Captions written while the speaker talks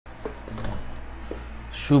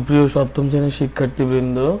সুপ্রিয় সপ্তম শ্রেণীর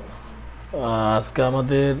শিক্ষার্থীবৃন্দ, আজকে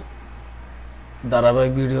আমাদের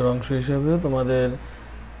ধারাবাহিক ভিডিওর অংশ হিসেবে তোমাদের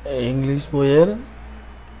ইংলিশ বইয়ের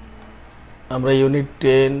আমরা ইউনিট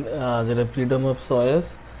 10 যেটা ফ্রিডম অফ চয়েস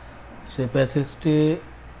সেই প্যাসেজটি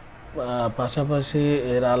পাশাপাশি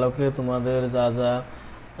এর আলোকে তোমাদের যা যা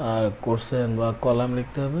কোশ্চেন বা কলাম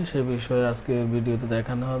লিখতে হবে সে বিষয়ে আজকে ভিডিওতে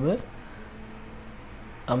দেখানো হবে।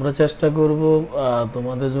 আমরা চেষ্টা করব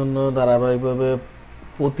তোমাদের জন্য ধারাবাহিকভাবে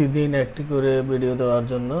প্রতিদিন একটি করে ভিডিও দেওয়ার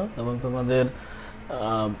জন্য, এবং তোমাদের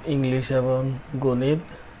ইংলিশ এবং গণিত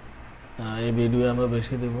এই ভিডিও আমরা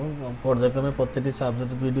বেশি দেব। পর্যায়ক্রমে প্রত্যেকটি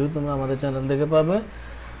সাবজেক্টের ভিডিও তোমরা আমাদের চ্যানেল থেকে পাবে।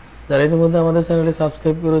 যারা ইতিমধ্যে আমাদের চ্যানেলটি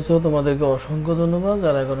সাবস্ক্রাইব করেছো তোমাদেরকে অসংখ্য ধন্যবাদ।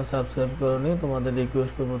 যারা এখনো সাবস্ক্রাইব করোনি তোমাদের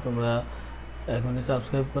রিকোয়েস্ট করবো তোমরা এখনই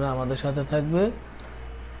সাবস্ক্রাইব করে আমাদের সাথে থাকবে।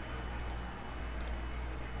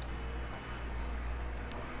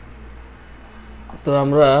 তো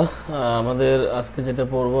আমরা আমাদের আজকে যেটা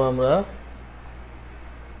পড়বো আমরা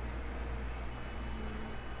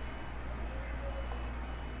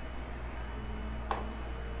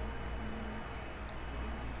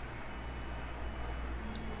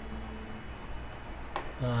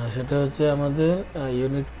সেটা হচ্ছে আমাদের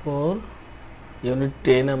ইউনিট 4 ইউনিট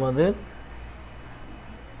 10 আমাদের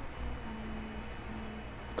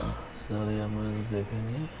সরি আমরা দেখে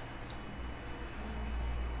নিই।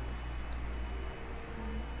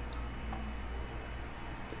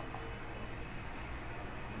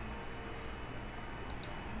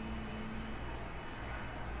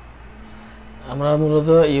 আমরা মূলত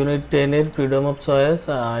ইউনিট 10 এর ফ্রিডম অফ চয়েস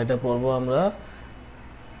এটা পড়বো আমরা।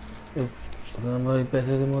 আমরা এই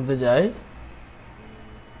প্যাসেজের মধ্যে যাই।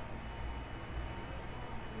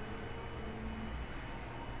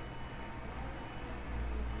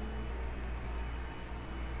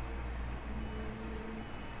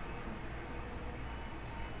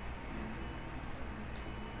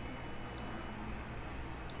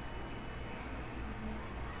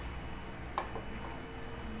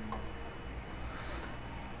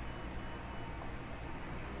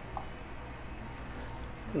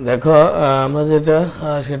 দেখো আমরা যেটা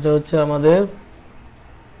সেটা হচ্ছে আমাদের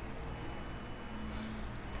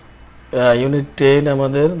ইউনিট 10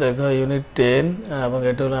 আমাদের। দেখো ইউনিট 10 এবং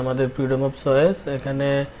এটা হলো আমাদের ফ্রিডম অফ চয়েস। এখানে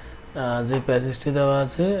যে প্যাসেজটি দেওয়া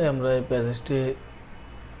আছে আমরা এই প্যাসেজটি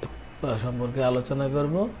সম্পর্কে আলোচনা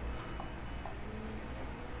করব।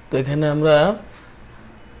 তো এখানে আমরা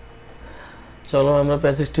চলো আমরা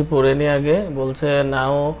প্যাসেজটি পড়ে নিই আগে। বলছে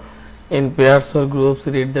নাও in pairs or groups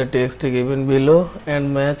read the text given below and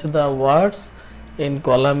match the words in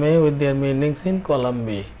column A with their meanings in column B।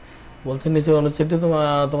 বলছে নিচের অনুচ্ছেদটি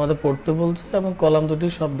তোমাদের পড়তে বলছে এবং কলাম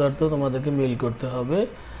দুটির শব্দার্থ তোমাদেরকে মিল করতে হবে।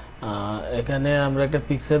 এখানে আমরা একটা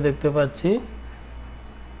পিকচার দেখতে পাচ্ছি।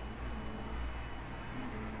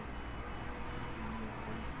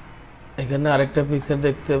 এখানে আরেকটা পিকচার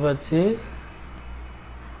দেখতে পাচ্ছি।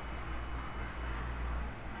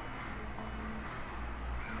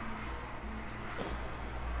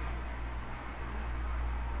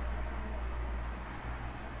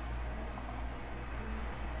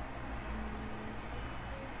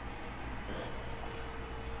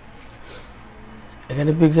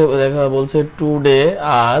 এখানে পিকচার দেখা বলছে টুডে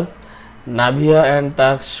আজ নাভিয়া and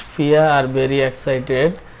Tasfia are very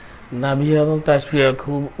excited. নাভিয়া এবং তাসফিয়া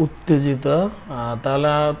খুব উত্তেজিত। তাহলে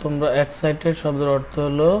তোমরা এক্সাইটেড শব্দের অর্থ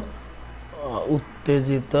হলো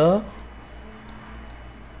উত্তেজিত।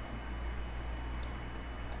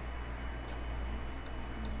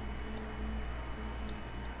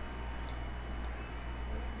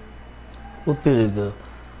 উত্তেজিত।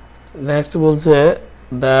 নেক্সট বলছে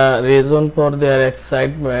the reason for their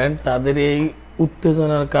excitement, তাদের এই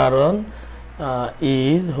উত্তেজনার কারণ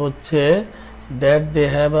ইজ হচ্ছে that they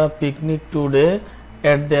have a picnic today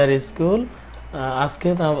at their school. আজকে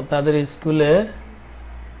তাদের স্কুলে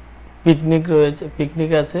পিকনিক রয়েছে,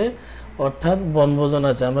 পিকনিক আছে অর্থাৎ বনভোজন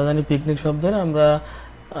আছে। আমরা জানি পিকনিক শব্দের আমরা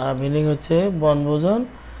মিনিং হচ্ছে বনভোজন।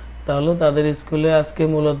 তাহলে তাদের স্কুলে আজকে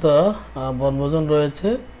মূলত বনভোজন রয়েছে।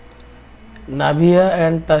 নাভিয়া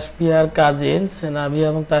অ্যান্ড তাসফিয়ার কাজিনস, নাভিয়া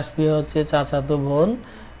এবং তাসফিয়া হচ্ছে চাচাতো বোন।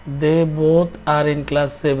 They both R in class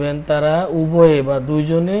 7, তারা উভয়ে বা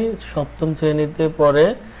দুইজনেই সপ্তম শ্রেণীতে পড়ে।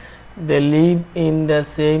 They live in the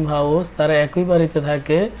same house, তারা একই বাড়িতে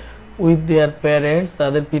থাকে। উইথ দেয়ার প্যারেন্টস,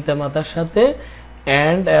 তাদের পিতামাতার সাথে।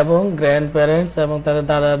 অ্যান্ড এবং গ্র্যান্ড প্যারেন্টস, এবং তাদের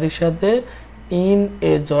দাদা দাদির সাথে। ইন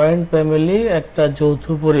এ জয়েন্ট ফ্যামিলি, একটা যৌথ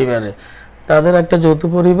পরিবারে। তাদের একটা যৌথ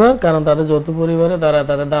পরিবার, কারণ তাদের যৌথ পরিবারে তারা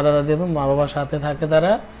তাদের দাদা দাদি এবং মা বাবার সাথে থাকে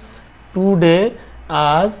তারা। টুডে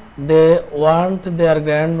আজ they want there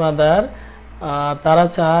grand mother, তারা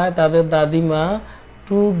চায় তাদের দাদিমা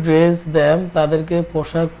টু ড্রেস দ্যাম, তাদেরকে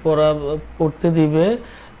পোশাক পরতে দিবে,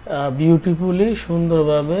 বিউটিফুলি,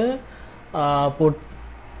 সুন্দরভাবে।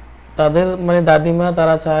 তাদের মানে দাদিমা,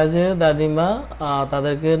 তারা চায় যে দাদিমা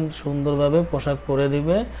তাদেরকে সুন্দরভাবে পোশাক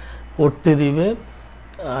পরতে দিবে।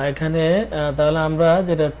 এখানে তাহলে আমরা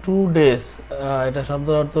যেটা টু ডেজ, এটা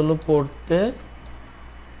শব্দের অর্থ হলো পড়তে।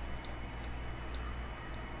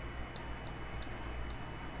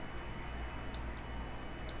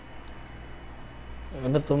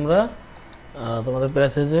 এটা তোমরা তোমাদের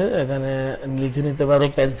প্যাসেজে এখানে লিখে নিতে পারো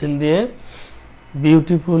পেন্সিল দিয়ে।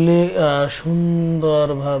 বিউটিফুলি,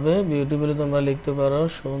 সুন্দরভাবে, বিউটিফুলি তোমরা লিখতে পারো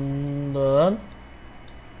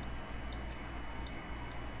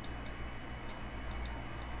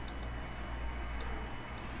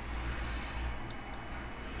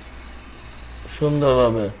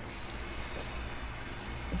সুন্দরভাবে।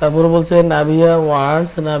 তারপরে বলছে নাভিয়া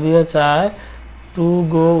ওয়ান্টস, নাভিয়া চায়, টু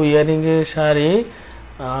গো উইয়ারিং এ শাড়ি,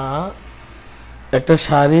 একটা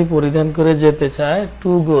শাড়ি পরিধান করে যেতে চায়,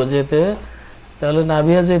 টু গো যেতে। তাহলে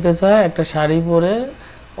নাভিয়া যেতে চায় একটা শাড়ি পরে।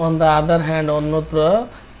 অন দ্য আদার হ্যান্ড, অন্যত্র,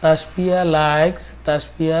 তাসপিয়া লাইকস,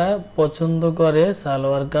 তাসপিয়া পছন্দ করে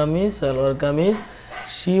সালোয়ার কামিজ।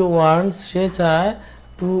 শি ওয়ান্টস, সে চায়,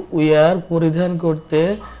 টু উইয়ার পরিধান করতে,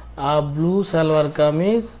 ব্লু সালোয়ার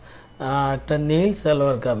কামিজ, একটা নীল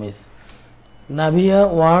সালোয়ার কামিজ। নাভিয়া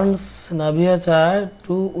ওয়ান্টস, নাভিয়া চায়,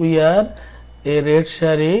 two wear a red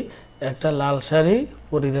sari, একটা লাল শাড়ি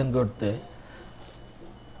পরিধান করতে।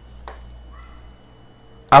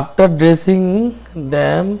 আফটার ড্রেসিং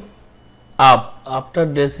দ্যাম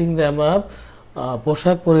আপ,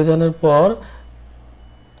 পোশাক পরিধানের পর,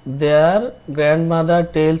 দেয়ার গ্র্যান্ডমাদার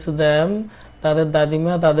টেলস দ্যাম, তাদের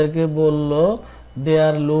দাদিমা তাদেরকে বলল, দে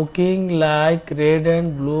are looking like red and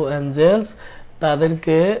blue Angeles,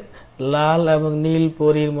 তাদেরকে লাল এবং নীল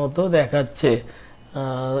পরীর মতো দেখাচ্ছে।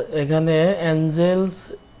 এখানে অ্যাঞ্জেল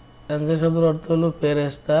শব্দের অর্থ হলো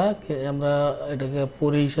ফেরেশতা, আমরা এটাকে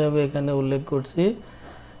পরী হিসাবে এখানে উল্লেখ করছি।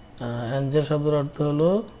 অ্যাঞ্জেল শব্দের অর্থ হলো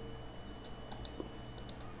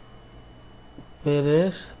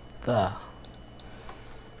ফেরেশতা।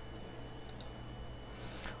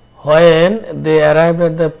 When they arrived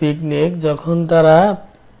at the picnic, যখন তারা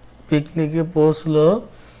পিকনিকে পৌঁছলো,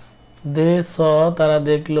 they saw, তারা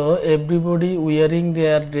দেখলো, everybody wearing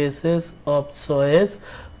their dresses of choice,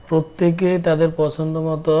 প্রত্যেকে তাদের পছন্দ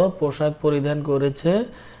মতো পোশাক পরিধান করেছে।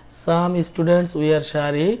 Some students wear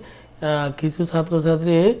শাড়ি,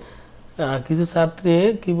 কিছু ছাত্রী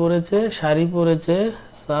কি পরেছে, শাড়ি পরেছে।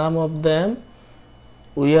 Some of them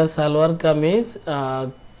wear salwar kameez,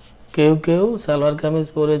 কেউ সালোয়ার কামিজ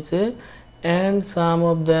পরেছে। And some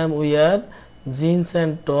of them wear jeans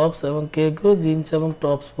and tops, এবং কেউ জিন্স এবং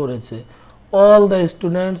টপস পরেছে। All the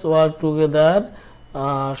students work together,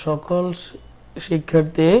 সকল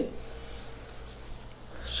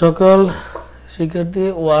শিক্ষার্থী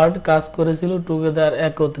ওয়ার্ড কাজ করেছিল, টুগেদার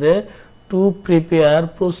একত্রে, টু প্রিপেয়ার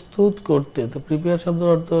প্রস্তুত করতে। তো প্রিপেয়ার শব্দের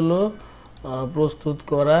অর্থ হলো প্রস্তুত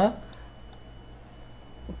করা।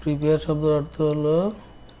 প্রিপেয়ার শব্দের অর্থ হলো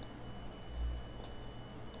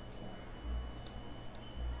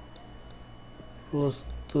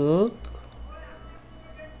প্রস্তুত।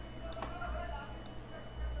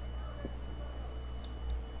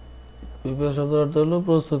 প্রিপেয়ার শব্দের অর্থ হলো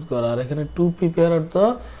প্রস্তুত করা, আর এখানে টু প্রিপেয়ার অর্থ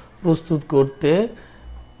প্রস্তুত করতে।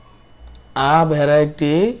 আ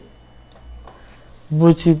ভ্যারাইটি,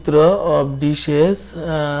 বৈচিত্র্য, অফ ডিশেস,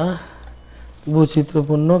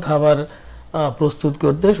 বৈচিত্র্যপূর্ণ খাবার প্রস্তুত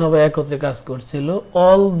করতে সবাই একত্রে কাজ করছিল।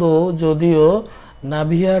 অল দো, যদিও,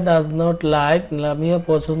 নাভিয়া ডাজ নট লাইক, নাভিয়া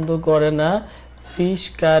পছন্দ করে না, ফিশ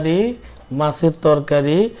কারি, মাছের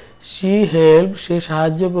তরকারি। শি হেল্প, সে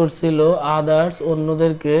সাহায্য করছিল, আদার্স,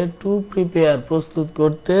 অন্যদেরকে, টু প্রিপেয়ার প্রস্তুত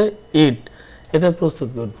করতে, এটা প্রস্তুত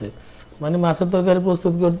করতে, মানে মাছের তরকারি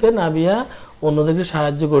প্রস্তুত করতে নাভিয়া অন্যদেরকে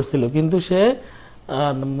সাহায্য করছিল, কিন্তু সে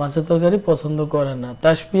মাছের তরকারি পছন্দ করে না।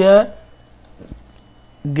 Tasfia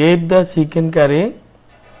gave the chicken curry,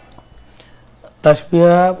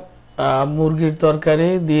 Tasfia মুরগির তরকারি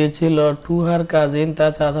দিয়েছিল, টু হার কাজিন,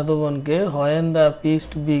 তার চাচাতো বোনকে। হোয়েন দ্য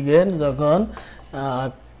ফিস্ট বিগেন, যখন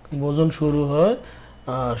ভোজন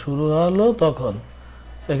শুরু হলো তখন।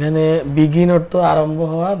 এখানে বিগিন অর্থ আরম্ভ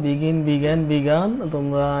হওয়া, বিগান,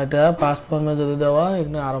 তোমরা এটা পাস্ট ফর্মে যদি দেওয়া,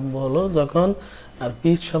 এখানে আরম্ভ হলো যখন। আর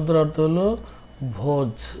ফিস্ট শব্দের অর্থ হলো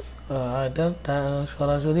ভোজ, এটা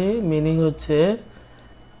সরাসরি মিনিং হচ্ছে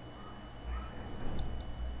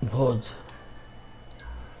ভোজ।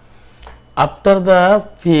 আফটার দ্য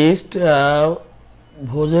ফিস্ট,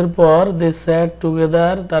 ভোজের পর, দে স্যাট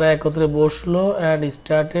টুগেদার, তারা একত্রে বসলো। অ্যান্ড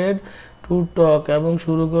স্টার্টেড টু টক, এবং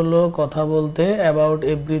শুরু করলো কথা বলতে। অ্যাবাউট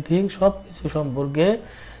এভরিথিং, সব কিছু সম্পর্কে।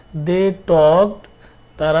 দে টকড,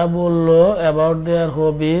 তারা বলল অ্যাবাউট দেয়ার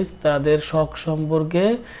হবিজ, তাদের শখ সম্পর্কে,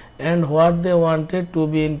 and what they wanted to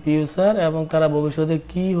be in future, এবং তারা ভবিষ্যতে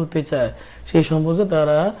কি হতে চায় সেই সম্পর্কে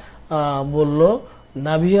তারা বলল।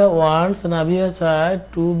 নাভিয়া চায়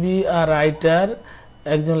টু বি আ রাইটার,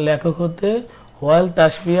 একজন লেখক হতে, while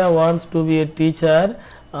তাসবিয়া wants to B a teacher,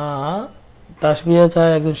 তাসবিয়া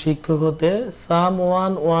চায় একজন শিক্ষক হতে, some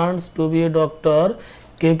one wants to B a doctor,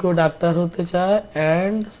 কেউ কেউ ডাক্তার হতে চায়,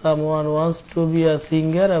 and some one wants to be a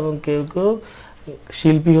singer, এবং কেউ কেউ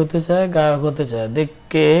শিল্পী হতে চায়, গায়ক হতে চায়। দে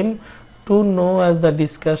came to know as the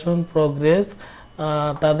discussion progress,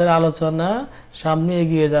 তাদের আলোচনা সামনে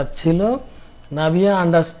এগিয়ে যাচ্ছিল। নাভিয়া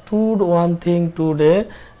আন্ডারস্টুড ওয়ান থিং টুডে,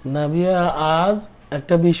 নাভিয়া আজ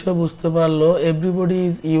একটা বিষয় বুঝতে পারলো, এভরিবডি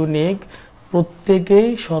ইজ ইউনিক, প্রত্যেকেই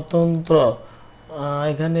স্বতন্ত্র।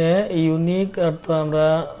 এখানে ইউনিক অর্থ আমরা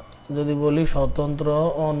যদি বলি স্বতন্ত্র,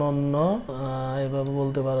 অনন্য, এভাবে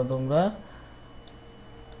বলতে পারো তোমরা।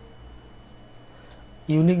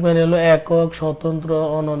 ইউনিক মানে হলো একক, স্বতন্ত্র,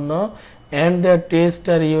 অনন্য। And there test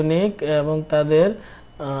R unique, এবং তাদের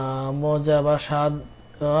মজা বা স্বাদ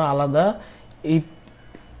আলাদা।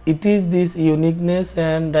 It is this uniqueness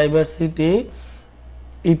and diversity,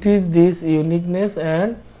 it is this uniqueness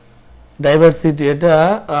and diversity, এটা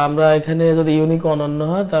আমরা এখানে যদি ইউনিক অনন্য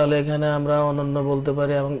হয় তাহলে এখানে আমরা অনন্য বলতে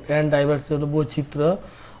পারি, এবং অ্যান্ড ডাইভার্সিটি হলো বৈচিত্র্য,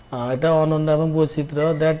 এটা অনন্য এবং বৈচিত্র্য।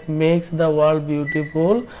 That makes the world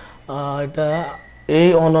beautiful, এটা এই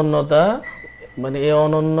অনন্যতা মানে এই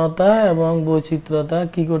অনন্যতা এবং বৈচিত্র্যতা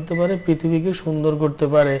কি করতে পারে, পৃথিবীকে সুন্দর করতে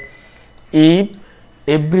পারে। If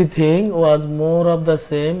everything was more of the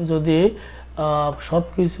same, যদি সব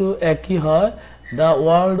কিছু একই হয়, the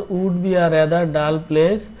world would be a rather ডাল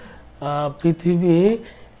প্লেস, পৃথিবী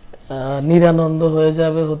নিরানন্দ হয়ে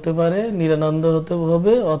যাবে, হতে পারে নিরানন্দ হতে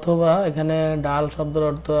হবে, অথবা এখানে ডাল শব্দের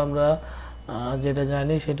অর্থ আমরা যেটা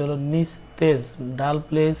জানি সেটা হলো নিস্তেজ। ডাল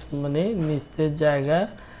প্লেস মানে নিস্তেজ জায়গা।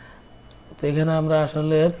 তো এখানে আমরা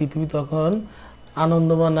আসলে পৃথিবী তখন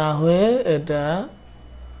আনন্দময় না হয়ে এটা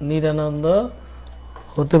নিরানন্দ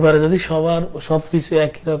হতে পারে যদি সবার সব কিছু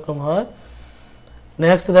একই রকম হয়।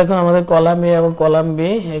 নেক্সট দেখো আমাদের কলাম এ এবং কলাম বি।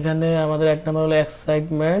 এখানে আমাদের এক নম্বর হলো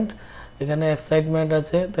এক্সাইটমেন্ট, এখানে এক্সাইটমেন্ট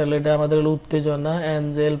আছে, তাহলে এটা আমাদের হলো উত্তেজনা।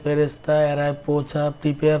 অ্যাঞ্জেল ফেরেশতা, এরায় পৌঁছা,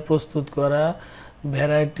 প্রিপেয়ার প্রস্তুত করা,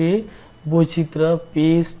 ভ্যারাইটি বৈচিত্র্য,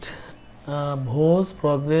 পিস্ট ভোজ,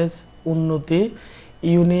 প্রগ্রেস উন্নতি,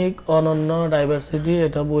 ইউনিক অনন্য, ডাইভার্সিটি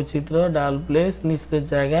এটা বৈচিত্র্য, ডাল প্লেস নিস্তেজ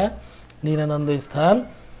জায়গা, নিরানন্দ স্থান।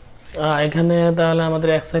 এখানে তাহলে আমাদের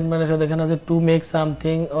এক্সাইটমেন্টের সাথে এখানে আছে to make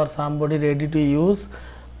something or somebody ready to use.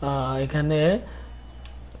 এখানে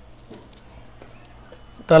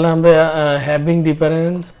তাহলে আমরা having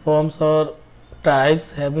difference forms or types,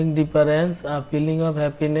 having difference, feeling of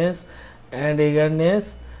happiness and eagerness.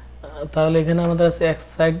 তাহলে এখানে আমাদের আছে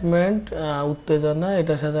এক্সাইটমেন্ট উত্তেজনা,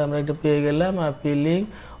 এটার সাথে আমরা এটা পেয়ে গেলাম, feeling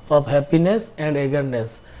of happiness and eagerness.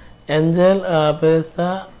 Angel ফেরেশতা,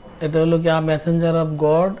 এটা হলো কি Messenger of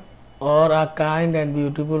god or a kind and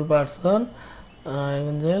beautiful person,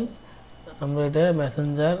 angel আমরা এটা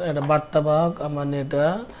মেসেঞ্জার, এটা বার্তাবাহক, মানে এটা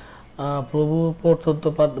প্রভু প্রদত্ত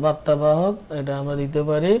বার্তাবাহক, এটা আমরা দিতে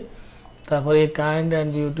পারি। তারপর a kind and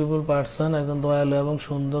beautiful person, একজন দয়ালু এবং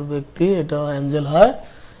সুন্দর ব্যক্তি, এটা অ্যাঞ্জেল হয়।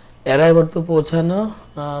 অ্যারাইভ অর্থ পৌঁছানো,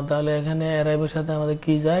 তাহলে এখানে অ্যারাইভের সাথে আমাদের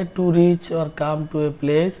কি যায়, to reach or come to a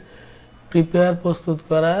place. Prepare প্রস্তুত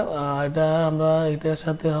করা, এটা আমরা এটার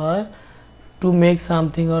সাথে হয় to make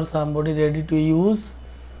something or somebody ready to use.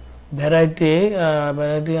 Variety,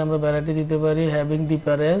 variety আমরা ভ্যারাইটি দিতে পারি, হ্যাভিং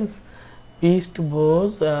ডিফারেন্স। পিস্ট ভোজ,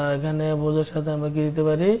 এখানে ভোজের সাথে আমরা কি দিতে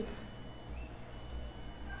পারি,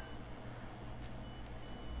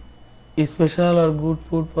 special or good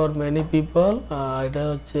food for many people, এটা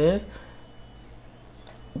হচ্ছে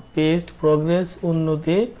পিস্ট। প্রোগ্রেস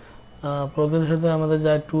উন্নতি, প্রোগ্রেসের সাথে আমাদের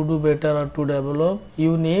যায় to do better or to develop.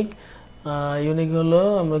 Unique, unique হলো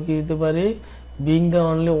আমরা কি দিতে পারি, being the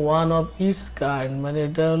only one of its kind, মানে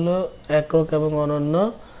এটা হলো একক এবং অনন্য।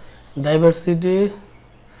 ডাইভার্সিটি,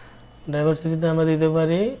 ডাইভার্সিটিতে আমরা দিতে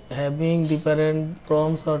পারি having different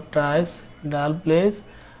forms or types, ডাল place,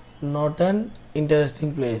 not an interesting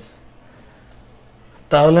place.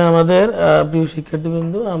 তাহলে আমাদের প্রিয়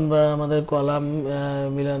শিক্ষার্থীবৃন্দ, আমরা আমাদের কলাম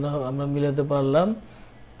আমরা মিলাতে পারলাম।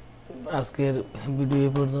 আজকের ভিডিও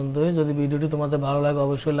এই পর্যন্তই। যদি ভিডিওটি তোমাদের ভালো লাগে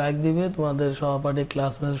অবশ্যই লাইক দিবে, তোমাদের সহপাঠী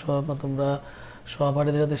ক্লাসমেট তোমরা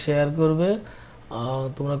সহপাঠীদের সাথে শেয়ার করবে,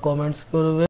 তোমরা কমেন্টস করবে।